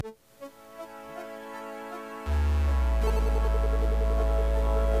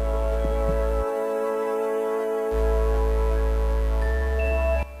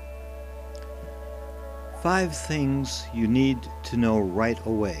5 things you need to know right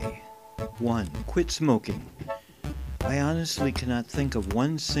away. 1. Quit smoking. I honestly cannot think of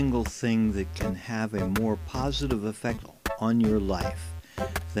one single thing that can have a more positive effect on your life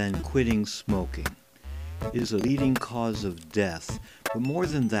than quitting smoking. It is a leading cause of death, but more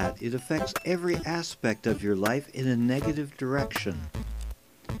than that, it affects every aspect of your life in a negative direction.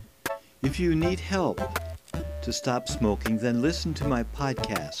 If you need help to stop smoking, then listen to my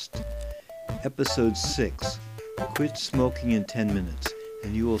podcast, Episode 6, Quit Smoking in 10 Minutes,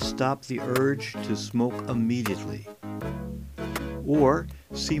 and you will stop the urge to smoke immediately. Or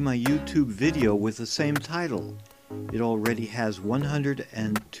see my YouTube video with the same title. It already has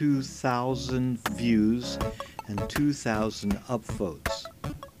 102,000 views and 2,000 upvotes.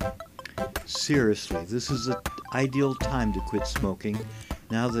 Seriously, this is the ideal time to quit smoking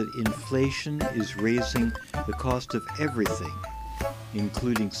now that inflation is raising the cost of everything,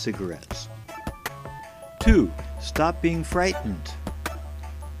 including cigarettes. 2. Stop being frightened.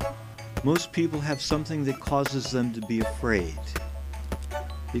 Most people have something that causes them to be afraid.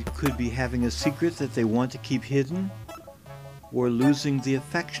 It could be having a secret that they want to keep hidden, or losing the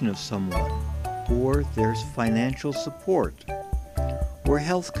affection of someone, or there's financial support, or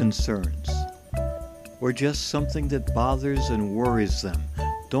health concerns, or just something that bothers and worries them.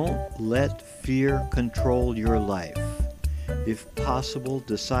 Don't let fear control your life. If possible,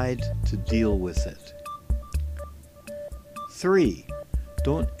 decide to deal with it. 3.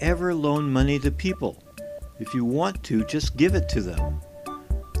 Don't ever loan money to people. If you want to, just give it to them.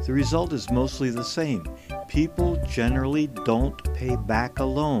 The result is mostly the same. People generally don't pay back a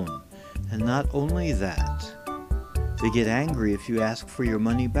loan. And not only that, they get angry if you ask for your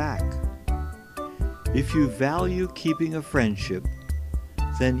money back. If you value keeping a friendship,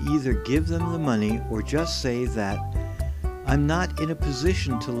 then either give them the money or just say that I'm not in a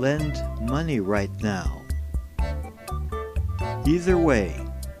position to lend money right now. Either way,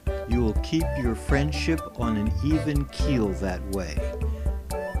 you will keep your friendship on an even keel that way.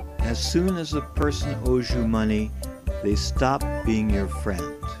 As soon as a person owes you money, they stop being your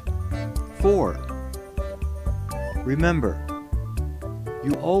friend. 4. Remember,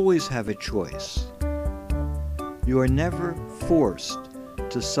 you always have a choice. You are never forced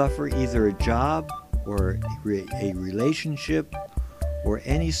to suffer either a job or a relationship or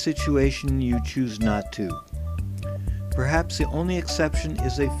any situation you choose not to. Perhaps the only exception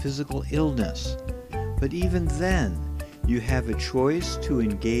is a physical illness, but even then, you have a choice to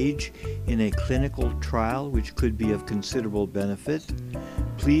engage in a clinical trial which could be of considerable benefit.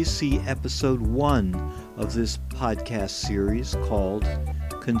 Please see Episode 1 of this podcast series called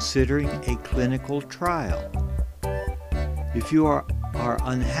Considering a Clinical Trial. If you are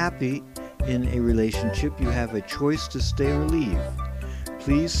unhappy in a relationship, you have a choice to stay or leave.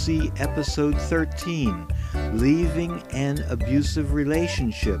 Please see Episode 13, Leaving an Abusive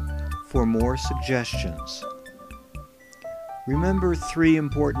Relationship, for more suggestions. Remember 3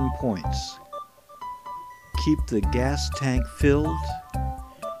 important points. Keep the gas tank filled,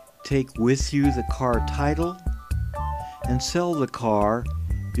 take with you the car title, and sell the car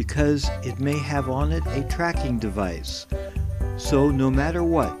because it may have on it a tracking device. So no matter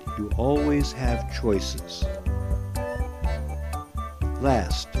what, you always have choices.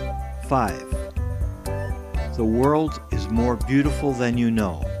 Last, 5. The world is more beautiful than you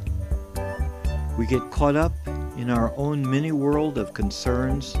know. We get caught up in our own mini world of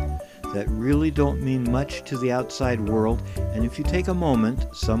concerns that really don't mean much to the outside world, and if you take a moment,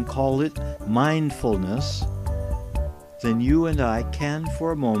 some call it mindfulness, then you and I can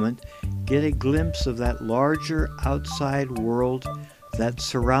for a moment get a glimpse of that larger outside world that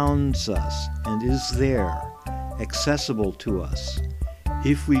surrounds us and is there, accessible to us,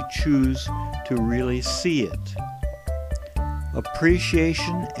 if we choose to really see it.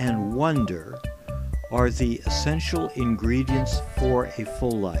 Appreciation and wonder are the essential ingredients for a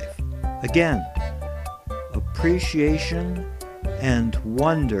full life. Again, appreciation and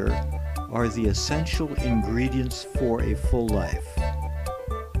wonder are the essential ingredients for a full life.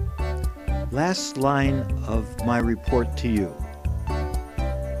 Last line of my report to you.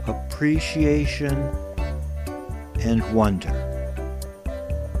 Appreciation and wonder.